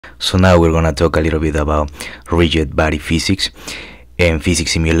So now we're gonna talk a little bit about rigid body physics. In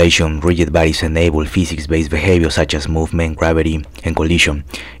physics simulation, rigid bodies enable physics-based behavior such as movement, gravity, and collision.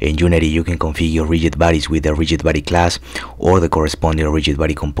 In Unity, you can configure rigid bodies with the rigid body class or the corresponding rigid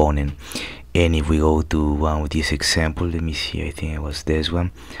body component. And if we go to one with this example, let me see, I think it was this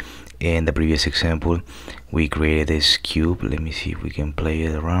one. In the previous example, we created this cube. Let me see if we can play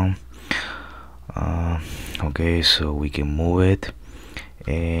it around. Okay, so we can move it,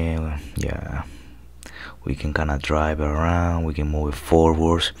 and yeah, we can kind of drive it around. We can move it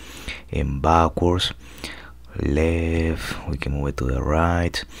forwards and backwards, left, we can move it to the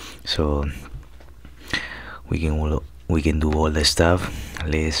right, so we can do all the stuff.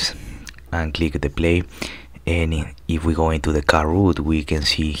 Let's click the play, and if we go into the car root, we can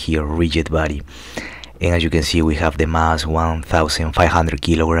see here rigid body, and as you can see, we have the mass 1,500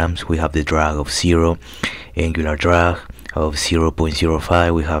 kilograms, we have the drag of 0, angular drag of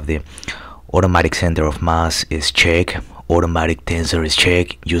 0.05, we have the automatic center of mass is check, automatic tensor is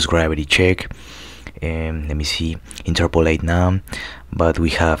check, use gravity check, and let me see, interpolate now, but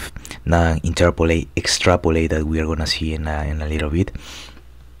we have now interpolate, extrapolate that we are gonna see in a little bit.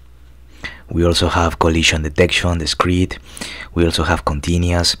 We also have collision detection, discrete. We also have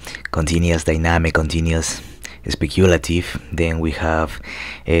continuous, dynamic, continuous, speculative. Then we have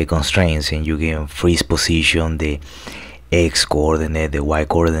constraints, and you can freeze position, the x coordinate, the y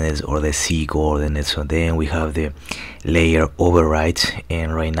coordinates, or the z coordinates. So then we have the layer overrides,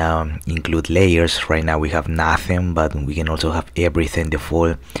 and right now include layers. Right now we have nothing, but we can also have everything,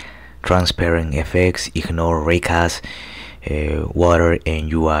 default, transparent, effects, ignore, recast, water,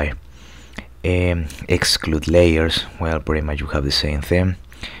 and UI. Exclude layers, well, pretty much you have the same thing,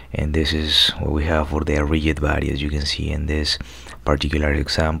 and this is what we have for the rigid body, as you can see in this particular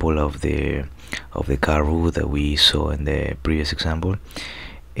example of the car root that we saw in the previous example.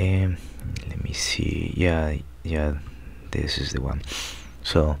 And let me see, yeah, this is the one.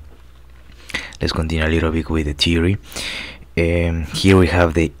 So let's continue a little bit with the theory. Here we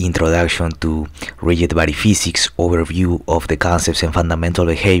have the introduction to rigid body physics, overview of the concepts and fundamental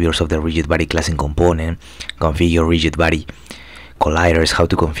behaviors of the rigid body class and component, configure rigid body colliders, how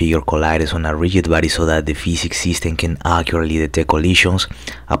to configure colliders on a rigid body so that the physics system can accurately detect collisions,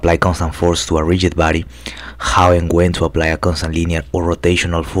 apply constant force to a rigid body, how and when to apply a constant linear or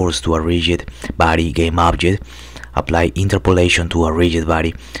rotational force to a rigid body game object, apply interpolation to a rigid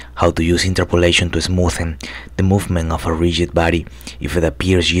body, how to use interpolation to smoothen the movement of a rigid body if it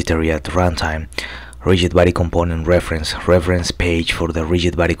appears jittery at runtime, rigid body component reference page for the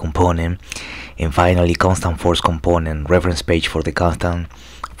rigid body component, and finally constant force component, reference page for the constant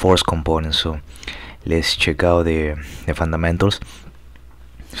force component. So let's check out the fundamentals.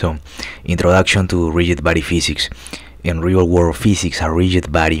 So, introduction to rigid body physics. In real-world physics, a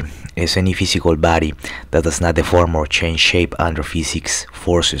rigid body is any physical body that does not deform or change shape under physics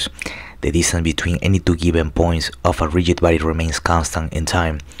forces. The distance between any two given points of a rigid body remains constant in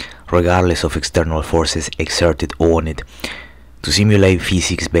time, regardless of external forces exerted on it. To simulate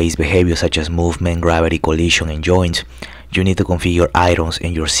physics-based behavior such as movement, gravity, collision, and joints, you need to configure items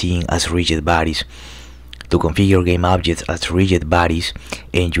and your scene as rigid bodies. To configure game objects as rigid bodies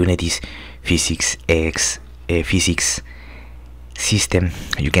in Unity's physics system,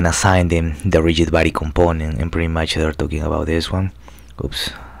 you can assign them the rigid body component, and pretty much they're talking about this one.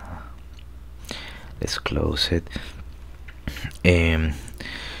 Oops, let's close it.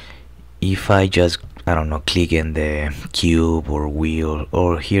 If I just, I don't know, click in the cube or wheel,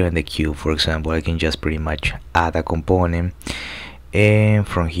 or here in the cube, for example, I can just pretty much add a component, and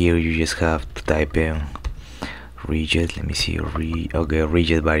from here you just have to type in rigid. Let me see, okay,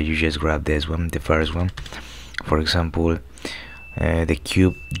 rigid body. You just grab this one, the first one. For example, the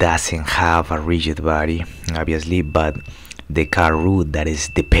cube doesn't have a rigid body, obviously, but the car root, that is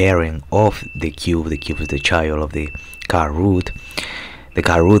the parent of the cube is the child of the car root. The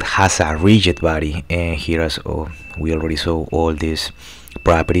car root has a rigid body, and here, as we already saw all these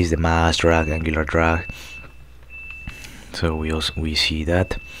properties, the mass, drag, angular drag. So we see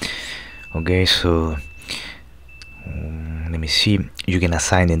that. Okay, so let me see, you can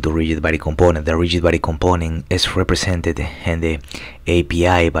assign them to rigid body component. The rigid body component is represented in the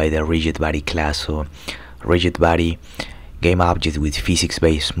API by the rigid body class. So rigid body game object with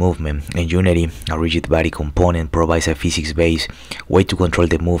physics-based movement. In Unity, a rigid body component provides a physics-based way to control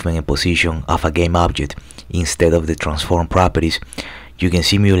the movement and position of a game object. Instead of the transform properties, you can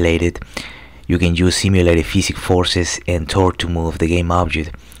simulate it. You can use simulated physics forces and torque to move the game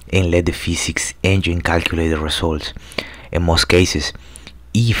object and let the physics engine calculate the results. In most cases,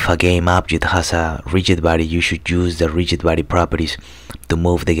 if a game object has a rigid body, you should use the rigid body properties to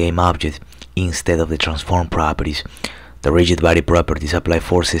move the game object instead of the transform properties. The rigid body properties apply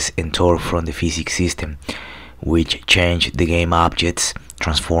forces and torque from the physics system, which change the game object's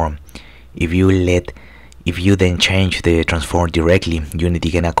transform. If you then change the transform directly,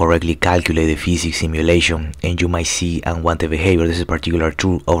 Unity cannot correctly calculate the physics simulation, and you might see unwanted behavior. This is particularly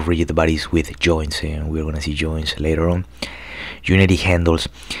true of rigid bodies with joints, and we're going to see joints later on. Unity handles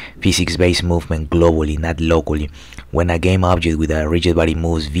physics-based movement globally, not locally. When a game object with a rigid body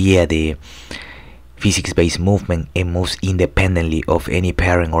moves via the physics-based movement, it moves independently of any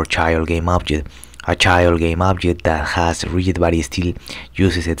parent or child game object. A child game object that has rigid body still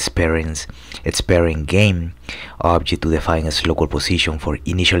uses its parent game object to define its local position for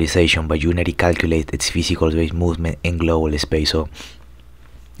initialization, but Unity calculates its physical-based movement in global space. So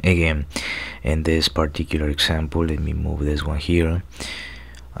again, in this particular example, let me move this one here.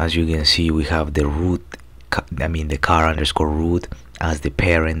 As you can see, we have the root, the car underscore root as the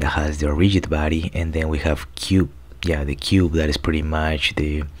parent that has the rigid body, and then we have cube, the cube that is pretty much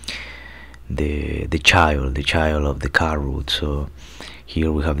the child of the car root. So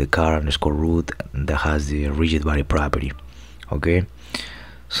here we have the car underscore root that has the rigid body property. Okay,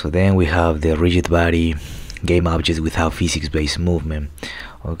 so then we have the rigid body game objects without physics-based movement.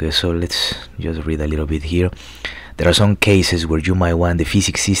 Okay, so let's just read a little bit here. There are some cases where you might want the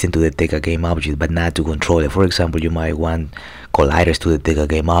physics system to detect a game object but not to control it. For example, you might want colliders to detect a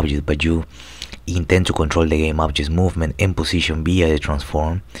game object, but you intend to control the game object's movement and position via the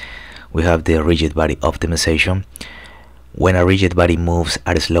transform. We have the rigid body optimization. When a rigid body moves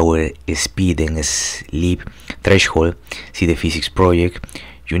at a slower speed than a sleep threshold, see the physics project,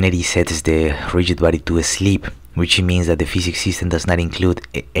 Unity sets the rigid body to sleep, which means that the physics system does not include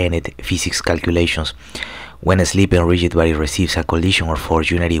any physics calculations. When a sleeping rigid body receives a collision or force,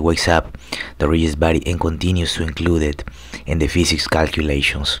 Unity wakes up the rigid body and continues to include it in the physics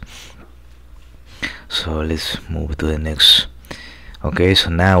calculations. So let's move to the next. Okay, so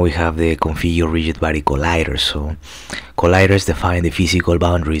now we have the configure rigid body colliders. So colliders define the physical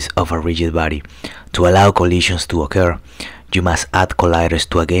boundaries of a rigid body. To allow collisions to occur, you must add colliders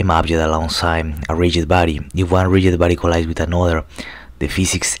to a game object alongside a rigid body. If one rigid body collides with another, the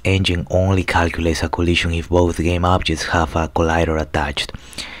physics engine only calculates a collision if both game objects have a collider attached.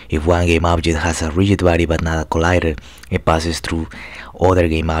 If one game object has a rigid body but not a collider, it passes through other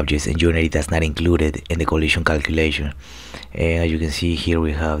game objects and Unity does not include it in the collision calculation. And as you can see, here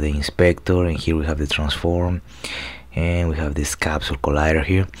we have the inspector, and here we have the transform, and we have this capsule collider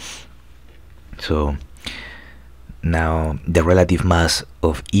here. So now the relative mass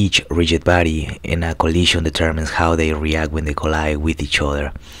of each rigid body in a collision determines how they react when they collide with each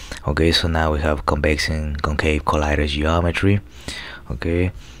other. Okay, so now we have convex and concave collider geometry.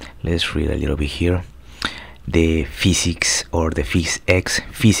 Okay, let's read a little bit here. The physics or the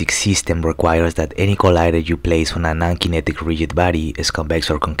physics system requires that any collider you place on a non-kinetic rigid body is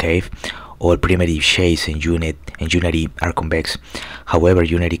convex or concave. All primitive shapes in Unity are convex. However,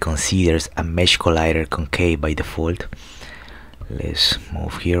 Unity considers a mesh collider concave by default. Let's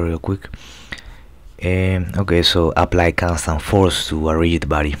move here real quick. Okay, so apply constant force to a rigid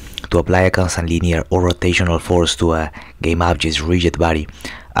body. To apply a constant linear or rotational force to a game object's rigid body,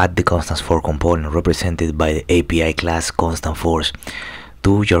 add the constant force component represented by the API class constant force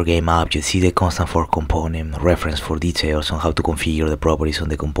to your game object. See the constant force component reference for details on how to configure the properties on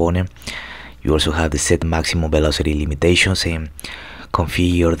the component. You also have the set maximum velocity limitations and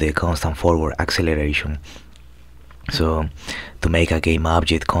configure the constant forward acceleration. So to make a game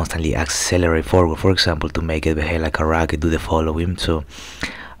object constantly accelerate forward, for example, to make it behave like a rocket, do the following. So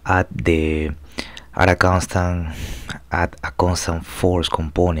add a constant force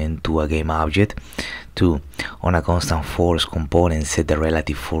component to a game object. 2. On a constant force component, set the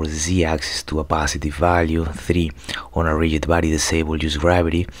relative force z-axis to a positive value. 3. On a rigid body, disable use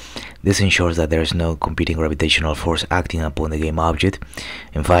gravity. This ensures that there is no competing gravitational force acting upon the game object.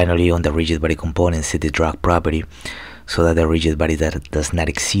 And finally, on the rigid body component, set the drag property so that the rigid body that does not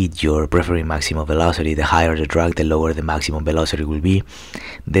exceed your preferred maximum velocity. The higher the drag, the lower the maximum velocity will be.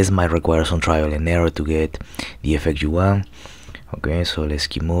 This might require some trial and error to get the effect you want. Okay, so let's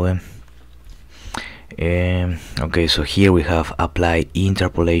keep moving. Okay, so here we have applied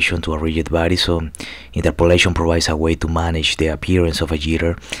interpolation to a rigid body. So interpolation provides a way to manage the appearance of a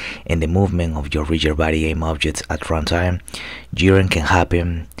jitter and the movement of your rigid body game objects at runtime. Jitter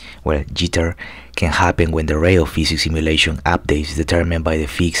can happen when the rate of physics simulation updates determined by the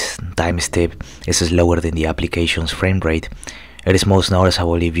fixed time step is slower than the application's frame rate. It is most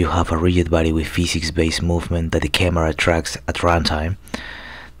noticeable if you have a rigid body with physics-based movement that the camera tracks at runtime.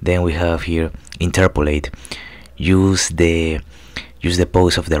 Then we have here interpolate. Use the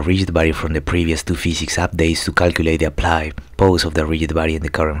pose of the rigid body from the previous two physics updates to calculate the applied pose of the rigid body in the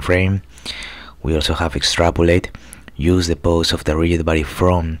current frame. We also have extrapolate. Use the pose of the rigid body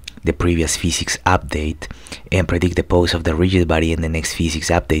from the previous physics update and predict the pose of the rigid body in the next physics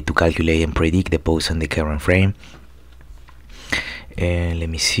update to calculate and predict the pose on the current frame. And let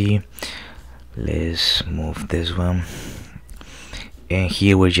me see, let's move this one, and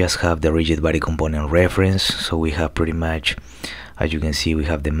here we just have the rigid body component reference. So we have pretty much, as you can see, we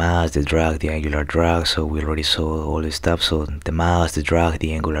have the mass, the drag, the angular drag. So we already saw all this stuff. So the mass, the drag,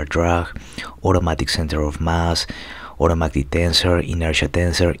 the angular drag, automatic center of mass, automatic tensor, inertia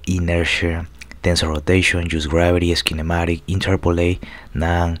tensor rotation, use gravity, kinematic, interpolate,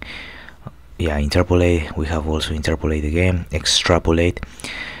 interpolate. We have also interpolate again, extrapolate,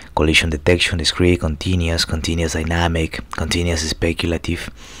 collision detection, discrete, continuous dynamic, continuous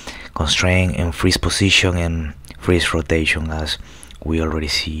speculative, constraint, and freeze position and freeze rotation, as we already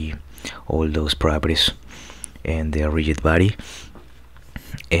see all those properties in the rigid body.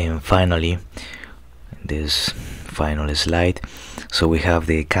 And finally, this final slide, so we have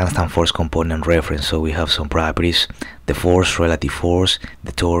the constant force component reference. So we have some properties: the force, relative force,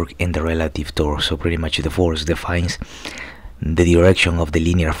 the torque, and the relative torque. So pretty much the force defines the direction of the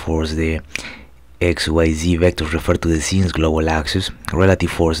linear force. The x, y, z vectors refer to the scene's global axis.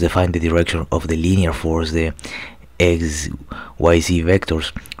 Relative force defines the direction of the linear force. The x, y, z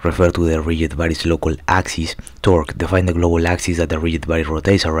vectors refer to the rigid body's local axis. Torque define the global axis that the rigid body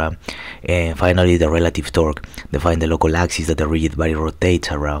rotates around. And finally, the relative torque define the local axis that the rigid body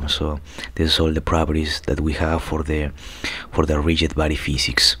rotates around. So this is all the properties that we have for the rigid body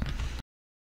physics.